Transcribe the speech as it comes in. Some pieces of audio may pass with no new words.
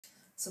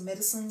So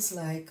medicines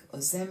like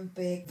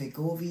Ozempic,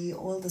 Wegovy,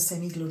 all the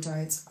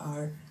semaglutides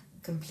are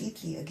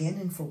completely again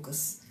in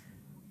focus,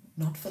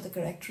 not for the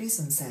correct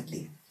reason,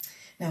 sadly.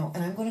 Now,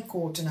 and I'm going to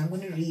quote and I'm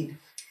going to read.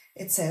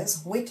 It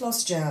says, weight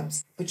loss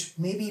jabs, which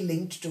may be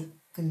linked to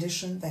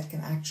condition that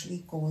can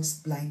actually cause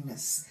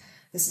blindness.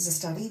 This is a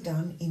study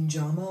done in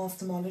JAMA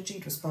Ophthalmology.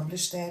 It was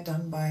published there,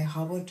 done by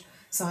Harvard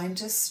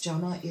scientists.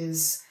 JAMA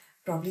is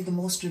probably the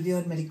most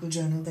revered medical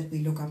journal that we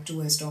look up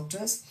to as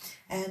doctors.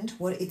 And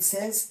what it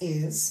says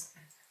is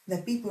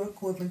that people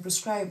who have been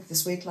prescribed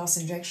this weight loss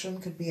injection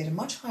could be at a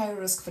much higher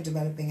risk for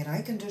developing an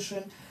eye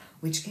condition,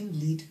 which can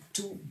lead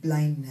to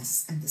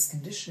blindness. And this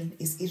condition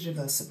is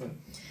irreversible.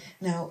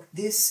 Now,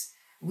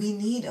 we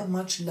need a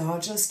much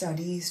larger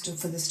study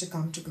for this to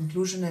come to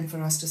conclusion and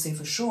for us to say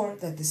for sure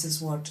that this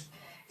is what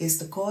is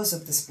the cause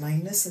of this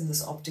blindness and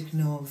this optic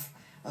nerve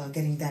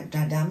getting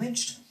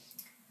damaged.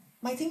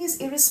 My thing is,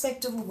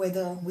 irrespective of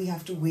whether we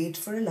have to wait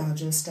for a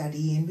larger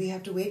study and we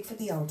have to wait for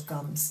the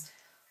outcomes,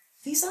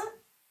 these are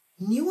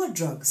newer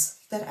drugs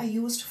that are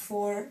used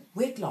for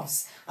weight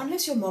loss.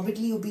 Unless you're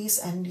morbidly obese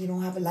and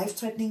have a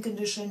life-threatening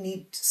condition,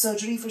 need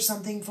surgery for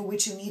something for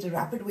which you need a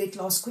rapid weight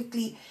loss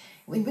quickly,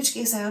 in which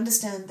case I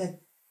understand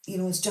that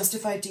it's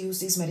justified to use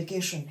these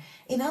medication.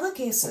 In other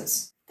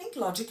cases, think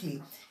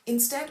logically.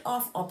 Instead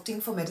of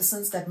opting for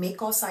medicines that may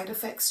cause side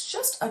effects,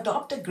 just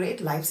adopt a great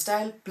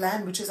lifestyle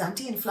plan which is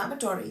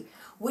anti-inflammatory,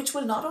 which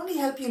will not only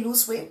help you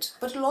lose weight,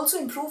 but will also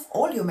improve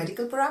all your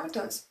medical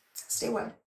parameters. Stay well.